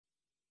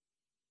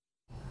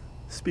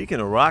Speaking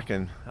of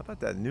rocking, how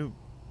about that new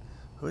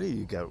hoodie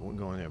you got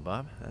going there,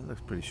 Bob? That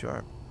looks pretty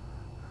sharp.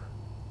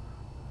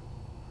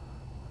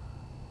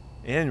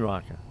 And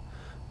rocking.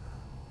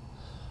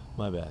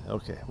 My bad.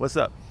 Okay, what's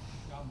up?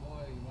 John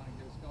Boy, you want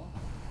to get us going?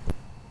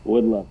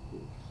 Would love to.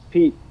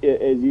 Pete,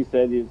 as you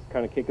said, it's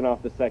kind of kicking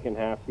off the second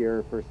half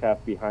here, first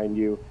half behind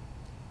you.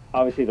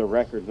 Obviously, the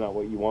record's not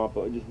what you want,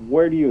 but just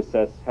where do you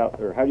assess how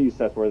do you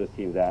assess where this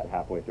team's at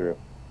halfway through?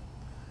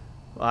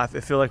 Well, I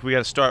feel like we got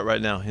to start right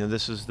now.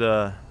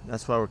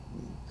 That's why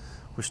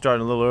we're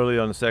starting a little early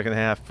on the second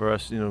half for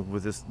us.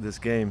 With this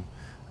game,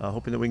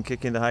 hoping that we can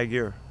kick into high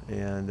gear.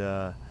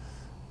 And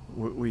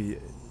we've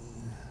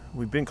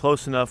been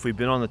close enough. We've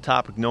been on the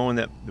topic, knowing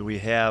that we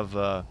have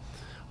a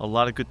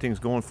lot of good things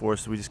going for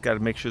us. So we just got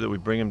to make sure that we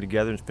bring them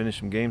together and finish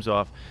some games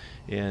off,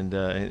 and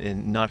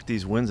knock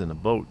these wins in the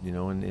boat.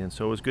 And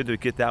so it was good to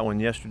get that one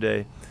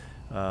yesterday.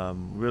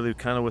 Really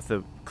kind of with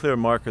a clear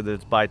marker that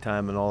it's bye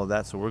time and all of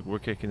that, so we're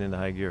kicking into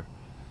high gear.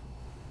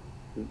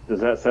 Does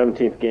that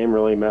 17th game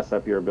really mess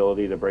up your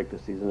ability to break the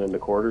season into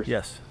quarters?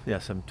 Yes,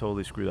 I'm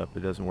totally screwed up.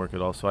 It doesn't work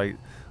at all. So I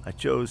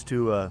chose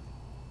to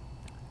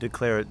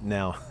declare it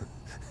now.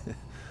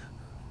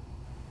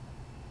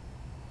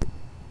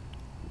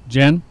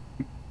 Jen?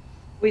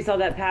 We saw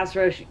that pass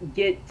rush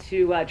get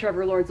to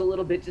Trevor Lawrence a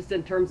little bit just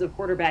in terms of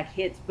quarterback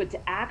hits, but to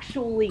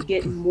actually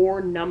get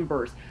more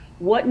numbers,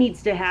 what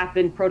needs to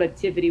happen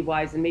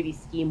productivity-wise and maybe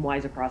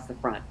scheme-wise across the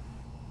front?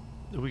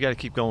 We got to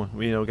keep going.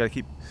 We got to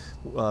keep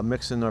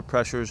mixing our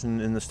pressures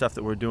and the stuff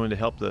that we're doing to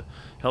help the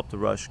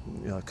rush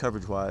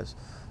coverage-wise,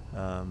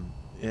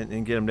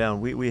 and get them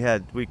down. We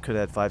could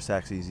have had 5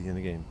 sacks easy in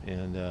the game,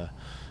 and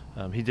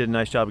he did a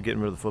nice job of getting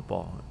rid of the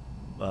football.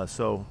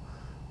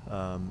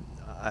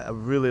 I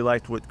really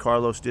liked what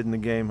Carlos did in the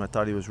game. I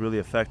thought he was really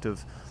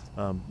effective,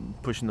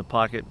 pushing the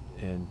pocket,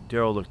 and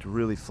Darryl looked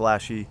really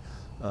flashy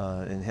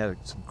and had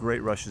some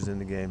great rushes in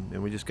the game.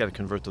 And we just got to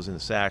convert those into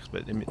sacks.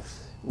 But I mean,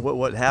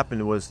 what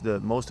happened was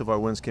most of our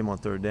wins came on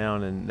third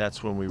down, and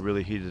that's when we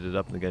really heated it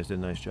up, and the guys did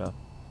a nice job.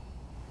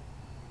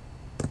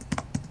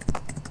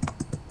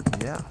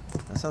 Yeah,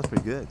 that sounds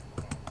pretty good.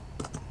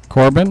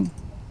 Corbin?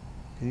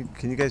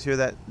 Can you guys hear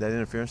that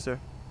interference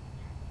there?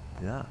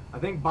 Yeah. I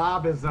think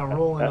Bob is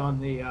rolling on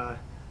the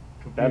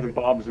computer. That's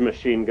Bob's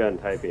machine gun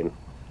typing.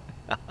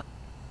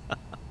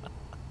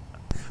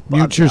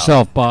 Mute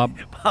yourself, Bob.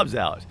 Bob's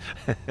out.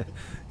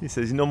 He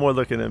says, no more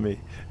looking at me.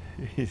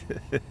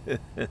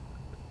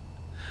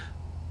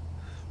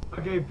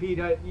 Okay, Pete,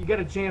 you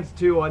get a chance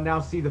to now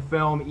see the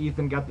film.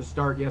 Ethan got the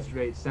start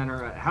yesterday at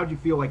center. How'd you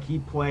feel like he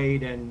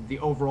played and the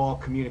overall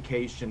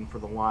communication for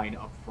the line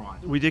up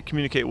front? We did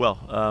communicate well.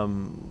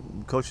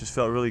 Coaches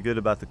felt really good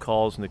about the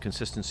calls and the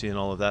consistency and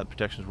all of that.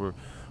 Protections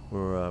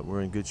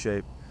were in good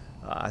shape.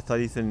 I thought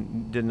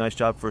Ethan did a nice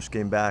job first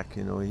game back.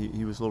 He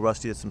was a little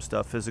rusty at some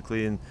stuff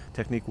physically and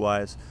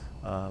technique-wise,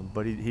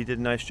 but he did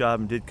a nice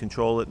job and did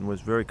control it and was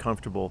very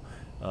comfortable,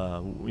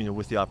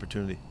 with the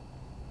opportunity.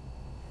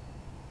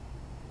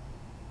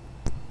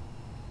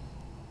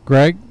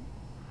 Greg?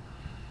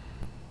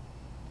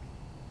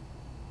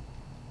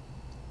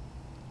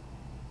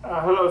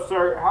 Hello,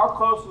 sir. How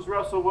close is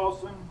Russell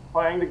Wilson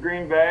playing to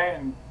Green Bay,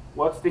 and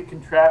what's the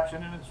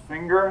contraption in his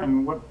finger,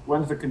 and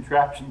when's the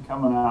contraption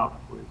coming out,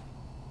 please?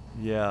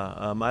 Yeah,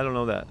 I don't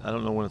know that. I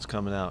don't know when it's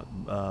coming out,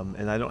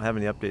 and I don't have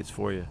any updates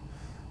for you.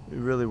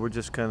 Really, we're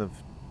just kind of,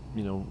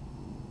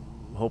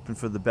 hoping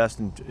for the best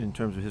in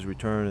terms of his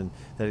return, and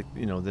that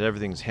that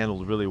everything's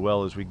handled really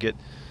well as we get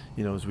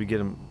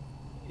him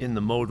in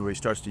the mode where he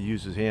starts to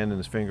use his hand and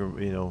his finger,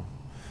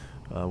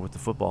 with the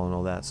football and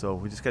all that. So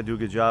we just got to do a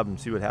good job and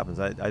see what happens.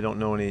 I don't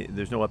know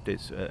there's no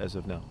updates as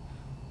of now.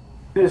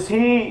 Does it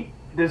need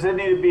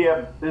to be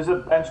there's a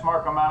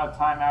benchmark amount of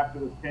time after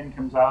the pin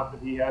comes out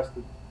that he has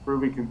to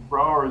prove he can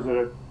throw, or is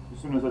it as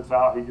soon as it's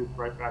out, he gets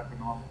right back to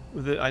normal?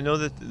 I know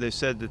that they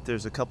said that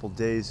there's a couple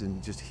days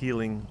in just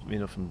healing,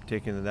 from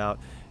taking it out,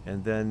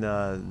 and then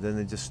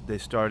they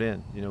start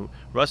in.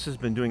 Russ has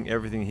been doing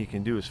everything he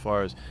can do as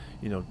far as,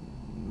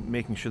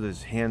 making sure that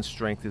his hand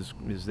strength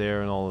is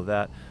there and all of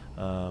that.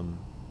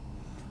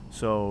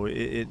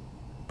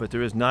 But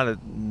there's not a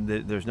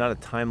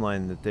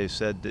timeline that they've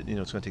said that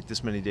it's going to take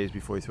this many days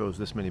before he throws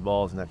this many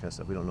balls and that kind of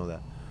stuff. We don't know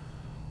that.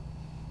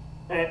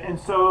 And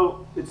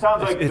so it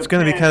sounds like it's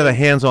going to be kind of a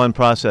hands-on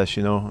process,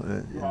 Yeah, I can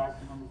understand.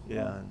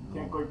 Yeah.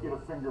 Can't quite get a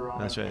finger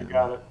on That's it. right.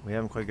 Got it. We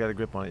haven't quite got a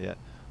grip on it yet.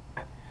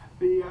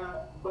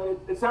 But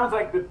it sounds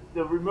like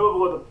the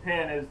removal of the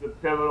pin is the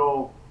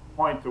pivotal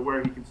point to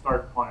where he can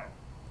start playing.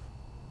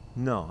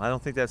 No, I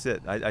don't think that's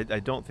it.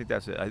 I don't think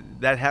that's it.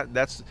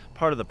 That's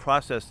part of the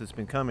process that's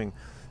been coming.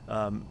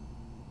 Because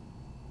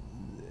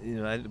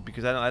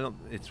I don't.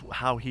 It's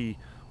how he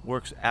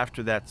works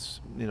after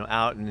that's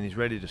out and he's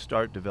ready to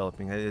start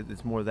developing.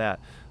 It's more that.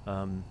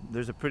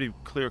 There's a pretty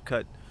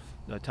clear-cut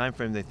time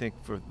frame they think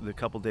for the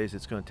couple days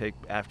it's going to take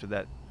after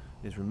that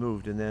is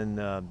removed, and then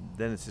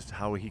it's just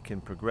how he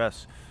can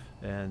progress.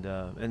 And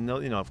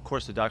of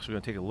course the doctors are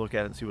going to take a look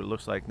at it and see what it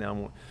looks like.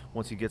 Now,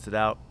 once he gets it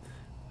out,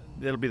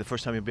 it'll be the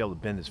first time he'll be able to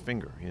bend his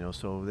finger.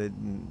 So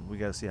we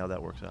got to see how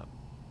that works out.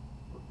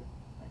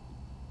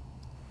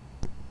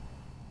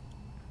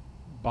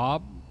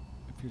 Bob,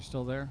 if you're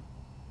still there.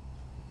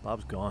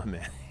 Bob's gone,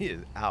 man. He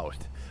is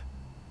out.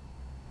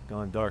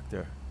 Gone dark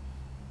there.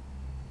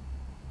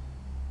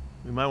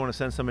 We might want to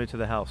send somebody to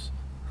the house.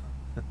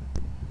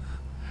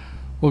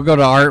 We'll go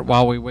to Art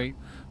while we wait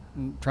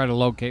and try to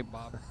locate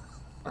Bob.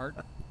 Art?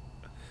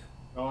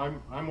 No,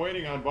 I'm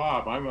waiting on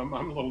Bob. I'm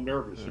a little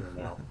nervous here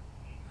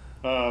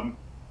now.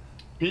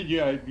 Pete,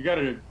 you got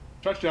a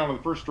touchdown on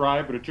the first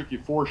drive, but it took you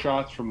 4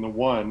 shots from the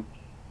 1.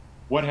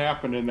 What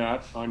happened in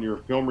that on your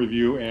film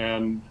review,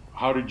 and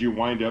how did you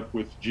wind up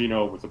with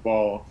Geno with the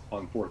ball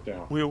on 4th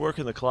down? We were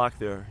working the clock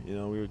there. We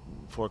were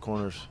 4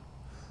 corners,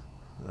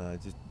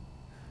 just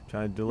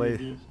trying to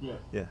delay.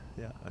 Yeah,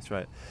 that's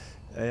right.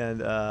 And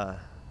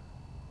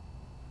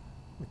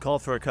we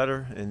called for a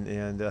cutter, and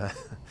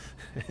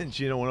and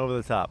Geno went over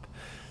the top.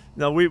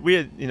 No, we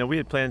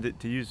had planned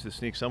to use the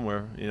sneak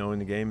somewhere, in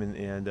the game,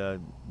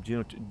 and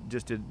Geno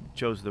just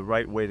chose the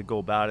right way to go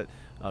about it,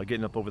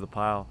 getting up over the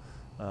pile.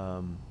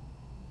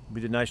 We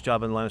did a nice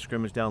job on the line of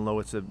scrimmage down low.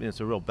 It's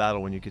a real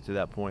battle when you get to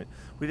that point.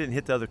 We didn't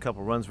hit the other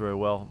couple runs very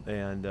well,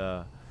 and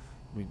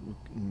we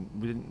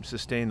didn't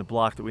sustain the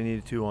block that we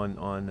needed to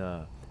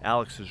on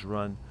Alex's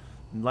run.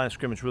 And the line of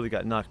scrimmage really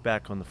got knocked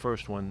back on the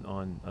first one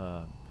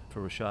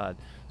for Rashad.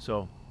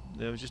 So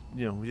it was just,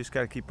 we just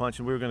got to keep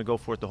punching. We were going to go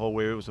for it the whole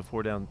way. It was a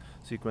 4-down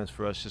sequence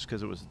for us just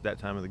because it was that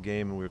time of the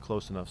game and we were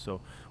close enough.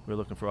 So we were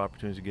looking for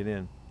opportunities to get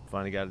in.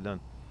 Finally got it done.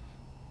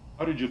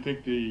 How did you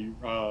think the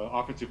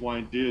offensive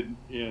line did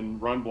in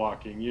run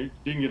blocking? You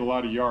didn't get a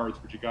lot of yards,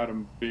 but you got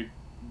them big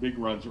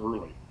runs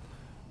early.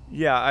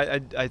 Yeah,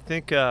 I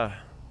think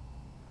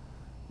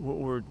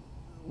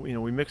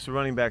we mixed the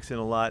running backs in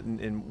a lot,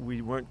 and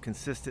we weren't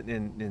consistent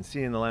in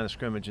seeing the line of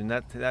scrimmage, and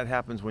that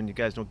happens when you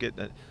guys don't get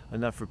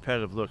enough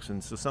repetitive looks.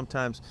 And so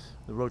sometimes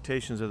the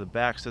rotations of the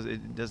backs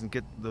doesn't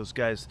get those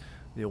guys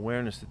the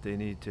awareness that they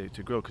need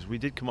to grow, because we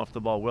did come off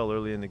the ball well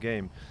early in the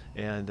game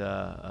and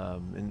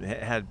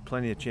had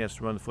plenty of chance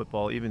to run the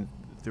football even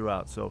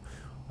throughout. So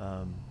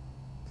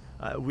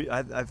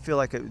I feel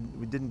like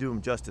we didn't do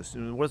them justice.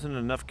 There wasn't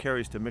enough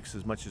carries to mix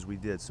as much as we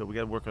did, so we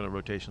got to work on the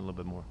rotation a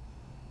little bit more.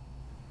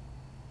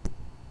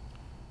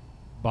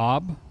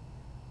 Bob?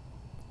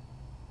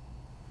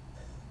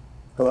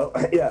 Hello.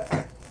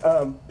 Yeah.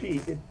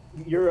 Pete,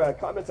 your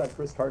comments on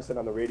Chris Carson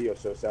on the radio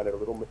show sounded a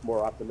little bit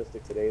more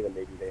optimistic today than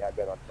maybe they had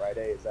been on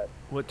Friday. Is that?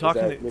 Well,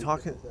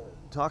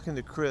 talking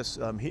to Chris,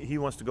 he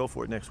wants to go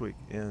for it next week,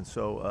 and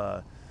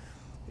so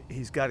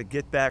he's got to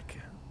get back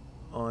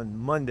on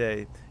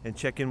Monday and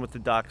check in with the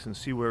docs and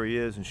see where he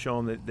is and show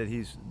him that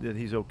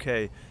he's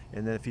okay.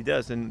 And then if he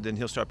does, then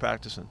he'll start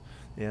practicing.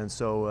 And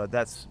so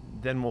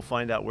then we'll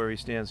find out where he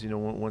stands.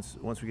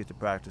 Once we get to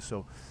practice.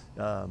 So.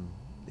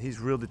 He's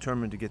real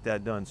determined to get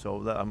that done.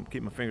 So I'm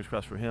keeping my fingers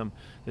crossed for him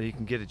that he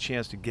can get a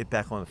chance to get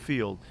back on the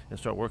field and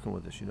start working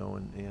with us,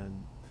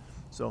 and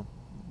so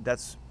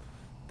that's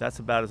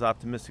about as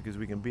optimistic as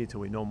we can be until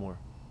we know more.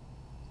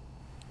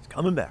 He's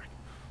coming back.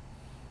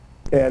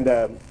 And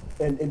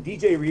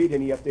DJ Reed,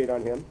 any update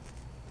on him?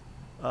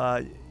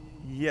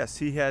 Yes,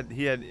 he had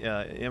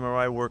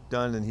MRI work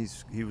done and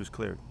he was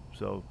cleared.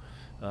 So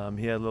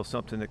he had a little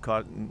something that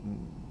caught.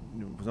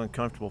 It was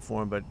uncomfortable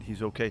for him, but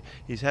he's okay.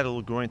 He's had a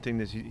little groin thing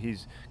that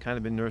he's kind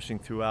of been nursing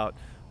throughout.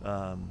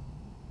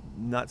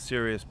 Not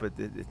serious, but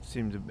it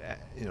seemed to,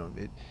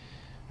 it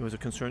was a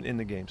concern in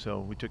the game,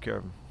 so we took care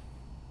of him.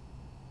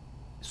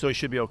 So he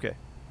should be okay.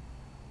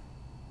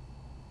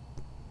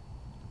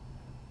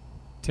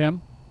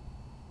 Tim?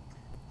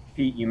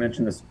 Pete, you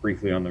mentioned this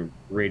briefly on the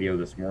radio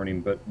this morning,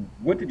 but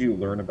what did you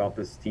learn about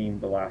this team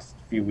the last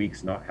few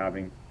weeks not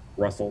having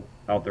Russell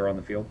out there on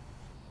the field?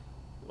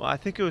 Well, I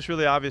think it was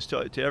really obvious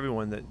to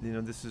everyone that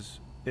this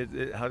is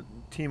how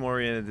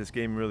team-oriented this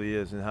game really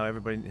is, and how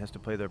everybody has to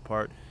play their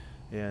part,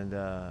 and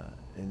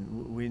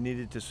we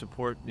needed to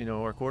support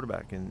our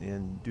quarterback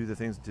and do the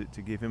things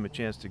to give him a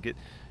chance to get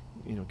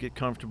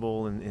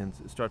comfortable and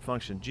start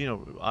functioning.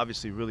 Geno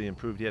obviously really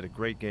improved. He had a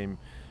great game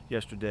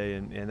yesterday,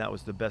 and that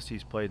was the best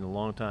he's played in a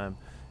long time.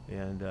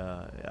 And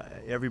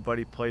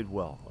everybody played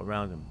well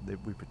around him.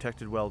 We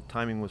protected well.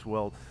 Timing was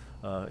well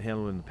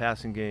handled in the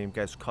passing game.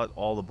 Guys caught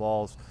all the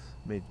balls.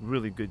 Made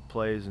really good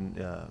plays and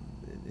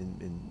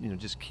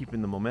just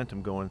keeping the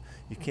momentum going.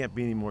 You can't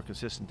be any more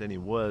consistent than he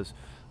was.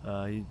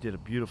 He did a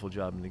beautiful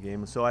job in the game,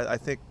 and so I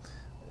think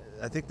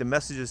the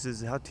message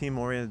is how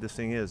team-oriented this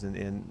thing is,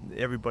 and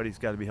everybody's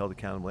got to be held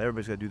accountable.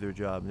 Everybody's got to do their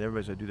job, and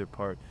everybody's got to do their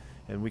part.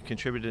 And we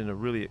contributed in a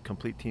really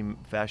complete team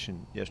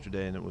fashion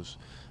yesterday, and it was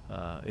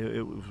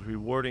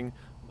rewarding.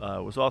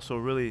 It was also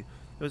it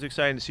was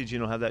exciting to see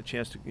Geno have that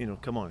chance to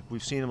come on.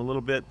 We've seen him a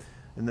little bit.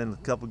 And then a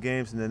couple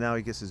games, and then now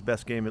he gets his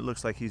best game. It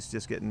looks like he's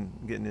just getting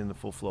in the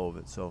full flow of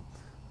it. So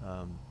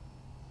I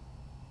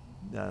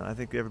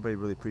think everybody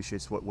really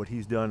appreciates what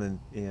he's done,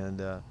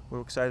 and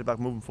we're excited about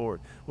moving forward.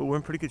 We're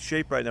in pretty good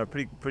shape right now,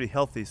 pretty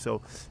healthy.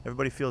 So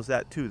everybody feels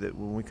that too. That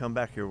when we come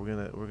back here, we're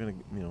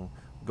gonna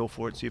go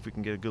for it, see if we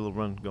can get a good little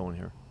run going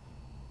here.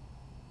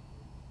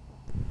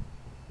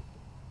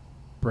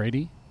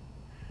 Brady.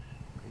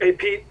 Hey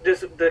Pete,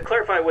 just to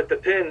clarify with the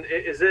pin,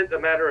 is it a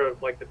matter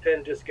of like the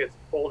pin just gets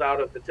pulled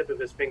out of the tip of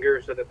his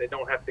finger so that they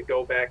don't have to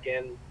go back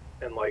in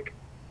and like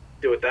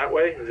do it that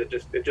way? Is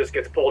it just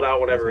gets pulled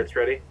out whenever it's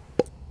ready?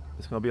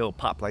 It's going to be a little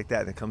pop like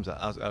that, and it comes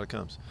out it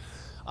comes.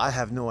 I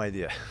have no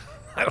idea.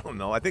 I don't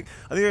know. I think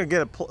they're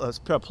going to get a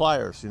pair of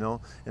pliers, and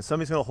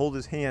somebody's going to hold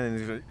his hand and,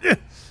 he's gonna,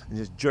 and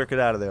just jerk it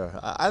out of there.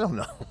 I don't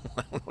know.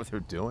 I don't know what they're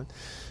doing.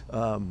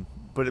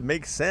 But it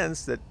makes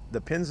sense that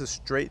the pin's a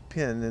straight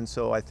pin, and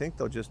so I think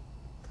they'll just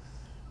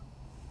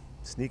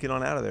sneak it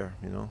on out of there,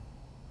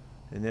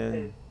 and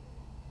then.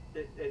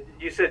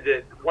 You said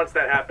that once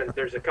that happens,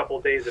 there's a couple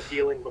of days of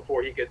healing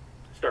before he could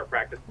start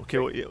practicing. Okay,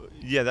 well,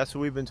 yeah, that's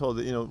what we've been told.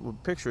 That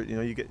picture it.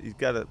 You've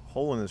got a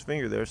hole in his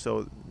finger there,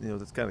 so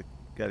that's kind of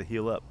got to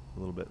heal up a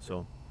little bit.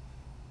 So.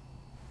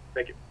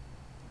 Thank you.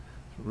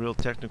 Real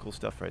technical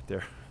stuff right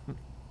there.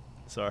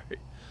 Sorry.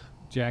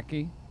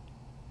 Jackie.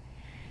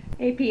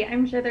 AP,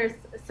 I'm sure there's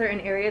certain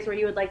areas where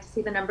you would like to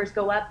see the numbers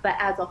go up, but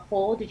as a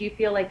whole, did you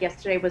feel like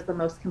yesterday was the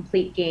most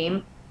complete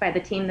game by the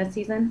team this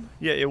season?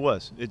 Yeah, it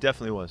was. It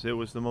definitely was. It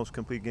was the most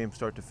complete game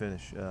start to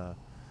finish.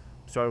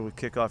 Started with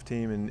kickoff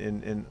team,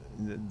 and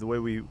the way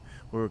we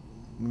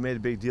made a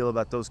big deal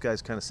about those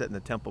guys kind of setting the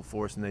tempo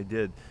for us, and they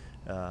did.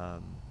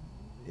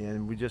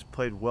 And we just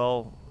played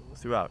well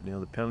throughout.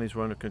 The penalties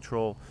were under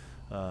control.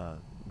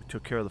 We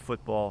took care of the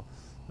football,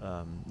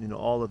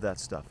 all of that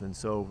stuff. And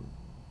so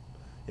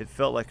it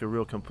felt like a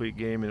real complete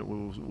game, and it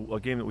was a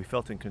game that we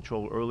felt in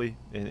control early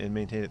and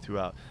maintained it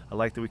throughout. I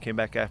like that we came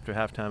back after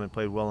halftime and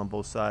played well on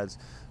both sides,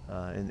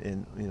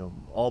 and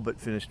all but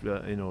finished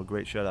a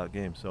great shutout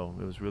game. So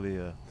it was really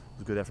a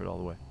good effort all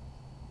the way.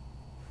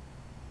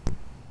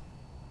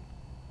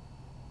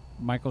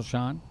 Michael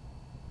Sean.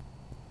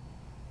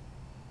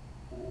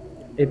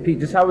 Hey Pete,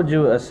 just how would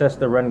you assess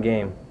the run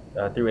game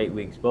through 8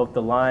 weeks, both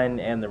the line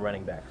and the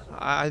running backs?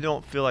 I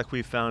don't feel like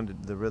we found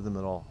the rhythm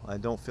at all. I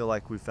don't feel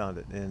like we found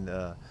it, and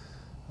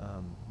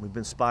we've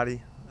been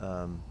spotty.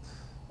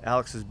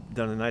 Alex has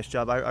done a nice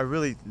job. I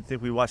really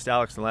think we watched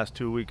Alex in the last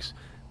 2 weeks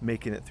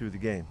making it through the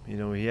game.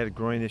 He had a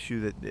groin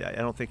issue that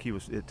I don't think he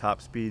was at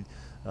top speed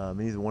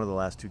in either one of the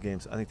last 2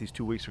 games. I think these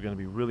 2 weeks are going to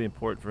be really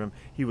important for him.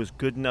 He was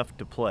good enough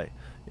to play,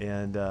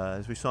 and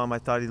as we saw him, I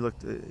thought he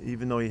looked,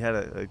 even though he had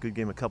a good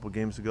game a couple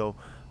games ago,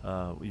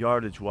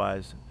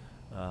 yardage-wise.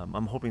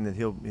 I'm hoping that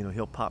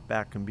he'll pop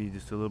back and be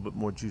just a little bit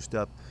more juiced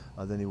up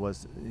than he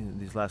was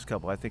these last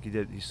couple. I think he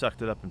did. He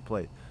sucked it up and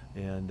played,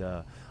 and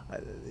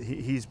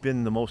he's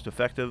been the most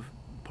effective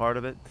part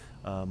of it.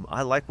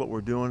 I like what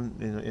we're doing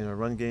in a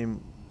run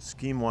game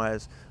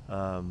scheme-wise,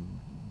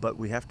 but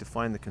we have to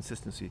find the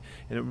consistency.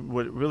 And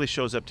what really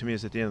shows up to me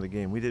is at the end of the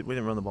game, we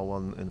didn't run the ball well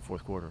in the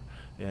fourth quarter,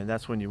 and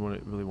that's when you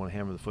really want to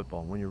hammer the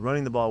football. When you're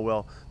running the ball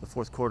well, the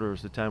fourth quarter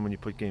is the time when you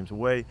put games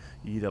away,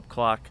 you eat up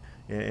clock,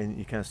 and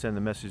you kind of send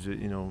the message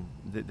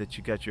that, that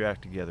you got your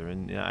act together.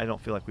 And I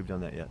don't feel like we've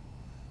done that yet.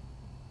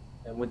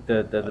 And with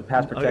the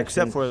pass protection,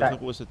 except for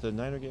was it the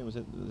Niner game? Was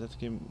that the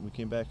game we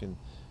came back and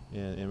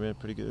ran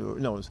pretty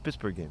good? No, it was the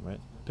Pittsburgh game, right?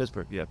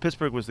 Pittsburgh, yeah.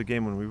 Pittsburgh was the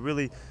game when we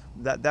really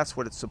that's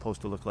what it's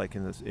supposed to look like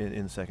in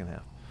the second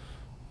half.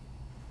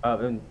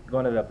 And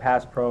going to the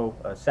pass pro,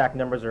 sack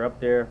numbers are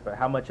up there, but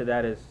how much of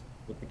that is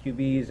with the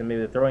QBs and maybe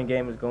the throwing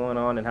game is going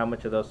on, and how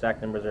much of those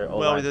sack numbers are?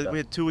 Well, we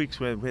had 2 weeks.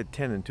 We had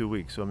 10 in 2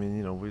 weeks. So I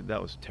mean,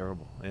 that was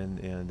terrible,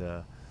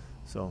 and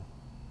so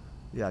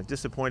yeah,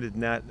 disappointed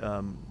in that.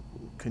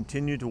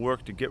 Continue to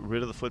work to get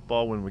rid of the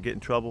football when we get in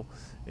trouble,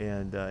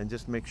 and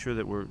just make sure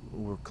that we're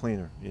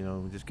cleaner.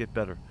 We just get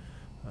better.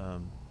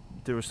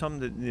 There was something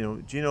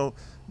that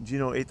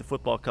Gino ate the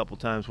football a couple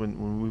times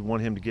when we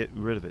want him to get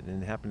rid of it,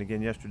 and it happened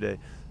again yesterday.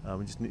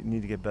 We just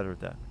need to get better at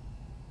that.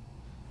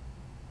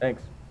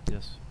 Thanks.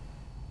 Yes.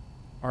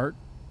 Art.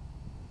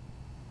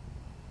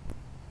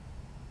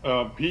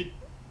 Pete,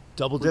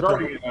 double dipper.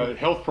 Regarding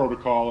health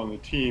protocol on the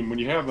team, when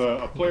you have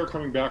a player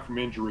coming back from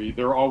injury,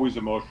 they're always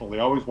emotional. They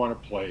always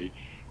want to play.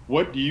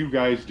 What do you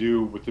guys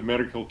do with the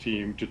medical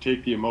team to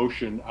take the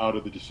emotion out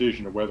of the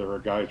decision of whether a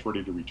guy is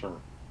ready to return?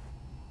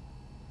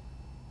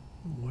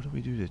 What do we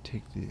do to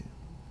take the?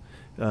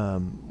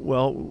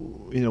 Well,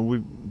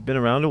 we've been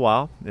around a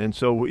while, and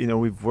so we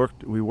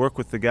work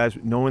with the guys.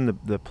 Knowing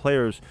the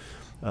players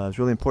is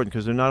really important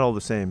because they're not all the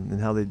same in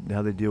how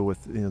they deal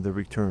with the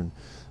return.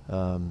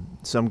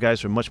 Some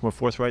guys are much more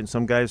forthright, and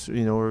some guys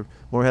are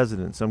more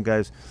hesitant. Some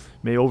guys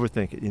may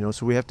overthink it.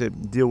 So we have to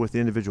deal with the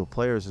individual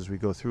players as we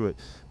go through it.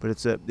 But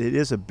it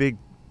is a big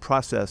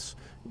process.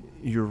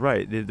 You're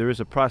right. There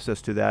is a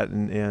process to that,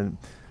 and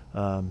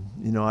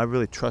I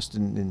really trust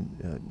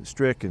in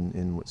Strick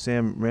and what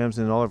Sam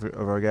Ramsden and all of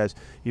our guys.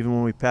 Even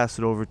when we pass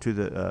it over to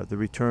the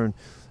return,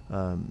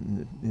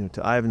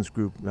 to Ivan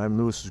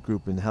Lewis's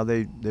group, and how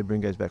they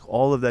bring guys back.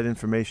 All of that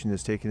information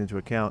is taken into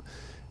account,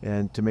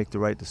 and to make the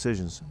right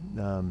decisions.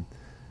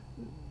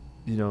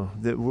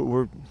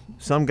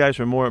 Some guys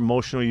are more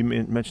emotional. You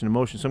mentioned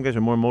emotion. Some guys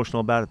are more emotional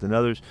about it than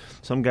others.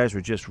 Some guys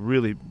are just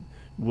really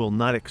will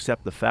not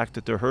accept the fact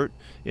that they're hurt,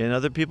 and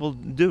other people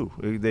do.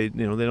 They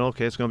know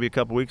okay, it's going to be a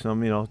couple weeks,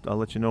 and I'll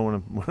let you know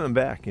when I'm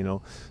back.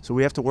 So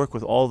we have to work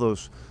with all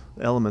those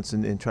elements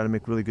and try to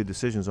make really good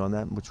decisions on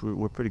that, which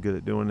we're pretty good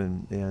at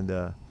doing. And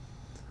I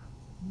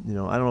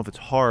don't know if it's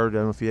hard. I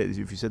don't know if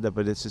you said that,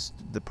 but it's just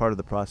the part of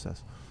the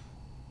process.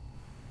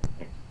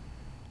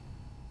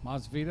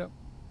 Masvidal.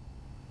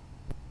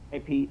 Hey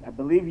Pete, I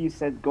believe you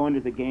said going to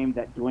the game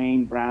that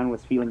Dwayne Brown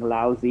was feeling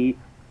lousy,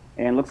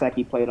 and it looks like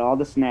he played all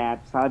the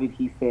snaps. How did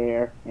he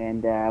fare,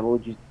 and what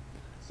would you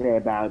say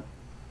about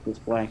his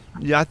play?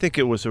 Yeah, I think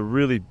it was a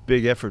really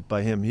big effort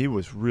by him. He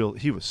was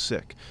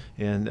sick,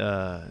 and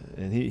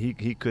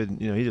he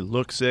couldn't. He did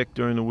look sick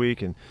during the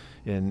week, and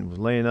was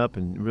laying up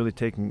and really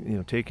taking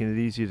it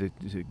easy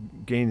to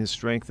gain his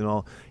strength and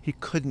all. He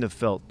couldn't have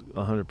felt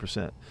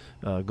 100%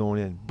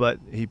 going in, but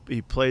he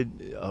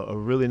played a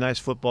really nice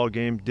football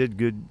game. Did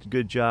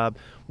good job.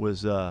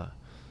 Was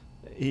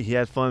he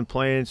had fun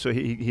playing, so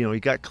he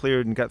got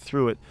cleared and got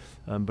through it.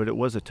 But it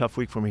was a tough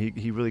week for him.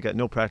 He really got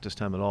no practice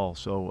time at all.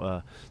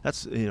 So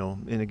that's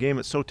in a game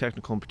that's so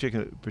technical, and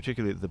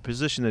particularly the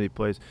position that he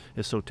plays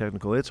is so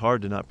technical. It's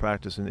hard to not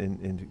practice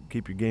and to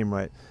keep your game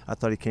right. I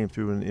thought he came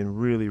through in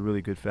really,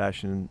 really good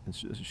fashion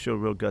and showed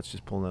real guts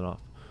just pulling that off.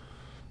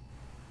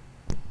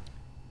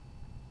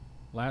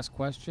 Last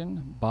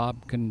question,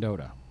 Bob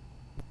Condotta.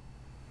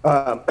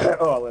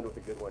 I'll end with a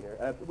good one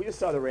here. We just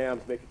saw the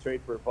Rams make a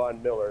trade for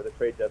Von Miller. The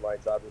trade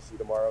deadline's obviously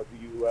tomorrow.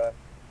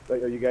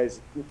 Are you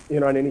guys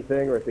in on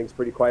anything, or are things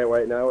pretty quiet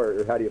right now,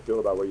 or how do you feel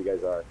about where you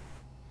guys are?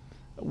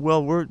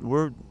 Well,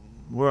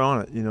 we're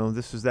on it.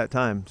 This is that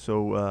time.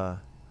 So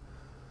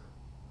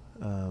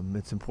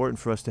it's important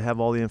for us to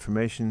have all the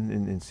information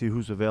and see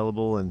who's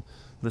available and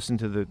listen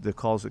to the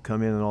calls that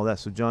come in and all that.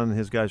 So John and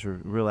his guys are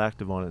real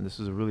active on it. And this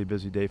is a really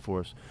busy day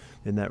for us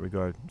in that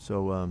regard.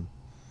 So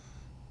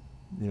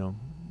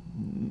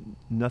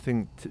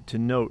nothing to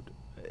note,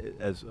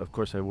 as of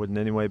course I wouldn't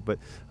anyway. But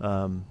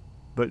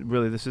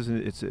really, this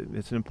isn't. It's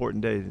an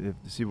important day to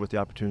see what the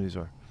opportunities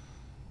are.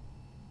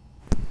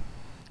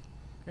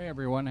 Okay,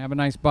 everyone, have a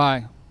nice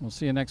bye. We'll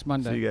see you next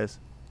Monday. See you guys.